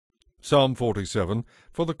Psalm 47,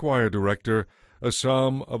 for the choir director, a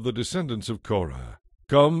psalm of the descendants of Korah.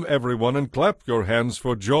 Come, everyone, and clap your hands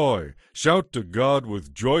for joy. Shout to God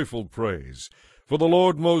with joyful praise. For the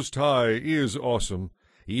Lord Most High is awesome.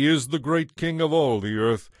 He is the great King of all the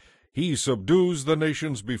earth. He subdues the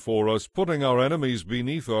nations before us, putting our enemies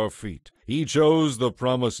beneath our feet. He chose the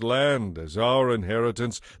promised land as our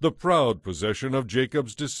inheritance, the proud possession of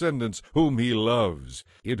Jacob's descendants, whom he loves.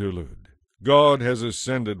 Interlude. God has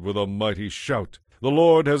ascended with a mighty shout. The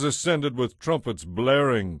Lord has ascended with trumpets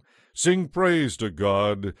blaring. Sing praise to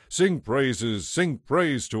God. Sing praises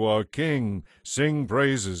to our King. Sing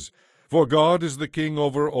praises. For God is the King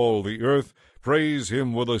over all the earth. Praise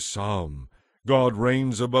him with a psalm. God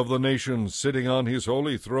reigns above the nations, sitting on his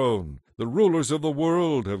holy throne. The rulers of the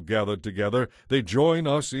world have gathered together. They join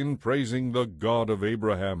us in praising the God of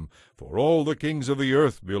Abraham. For all the kings of the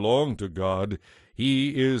earth belong to God.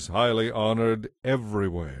 He is highly honored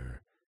everywhere.